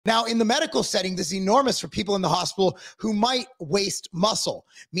Now, in the medical setting, this is enormous for people in the hospital who might waste muscle,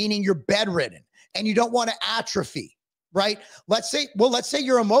 meaning you're bedridden and you don't want to atrophy, right? Let's say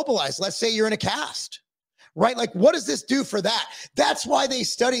you're immobilized. Let's say you're in a cast, right? Like, what does this do for that? That's why they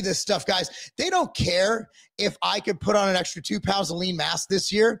study this stuff, guys. They don't care if I could put on an extra 2 pounds of lean mass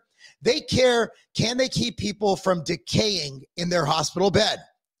this year. They care, can they keep people from decaying in their hospital bed,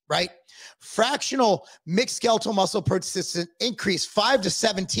 right? Fractional mixed skeletal muscle persistence increase 5 to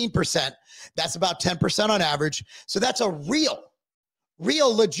 17%. That's about 10% on average. So that's a real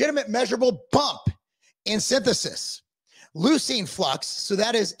legitimate measurable bump in synthesis. Leucine flux, so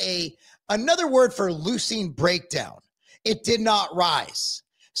that is another word for leucine breakdown. It did not rise.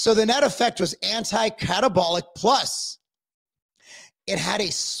 So the net effect was anti-catabolic plus it had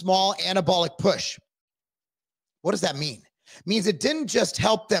a small anabolic push. What does that mean? It means it didn't just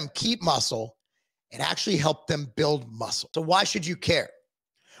help them keep muscle, it actually helped them build muscle. So why should you care?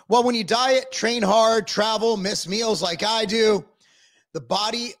 Well, when you diet, train hard, travel, miss meals like I do, the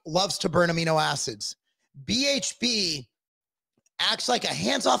body loves to burn amino acids. BHB acts like a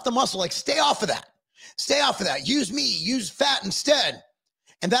hands off the muscle, like stay off of that. Stay off of that. Use me, use fat instead.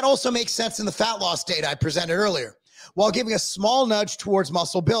 And that also makes sense in the fat loss data I presented earlier, while giving a small nudge towards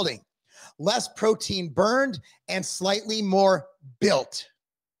muscle building. Less protein burned and slightly more built.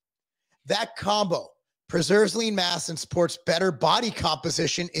 That combo preserves lean mass and supports better body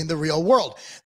composition in the real world.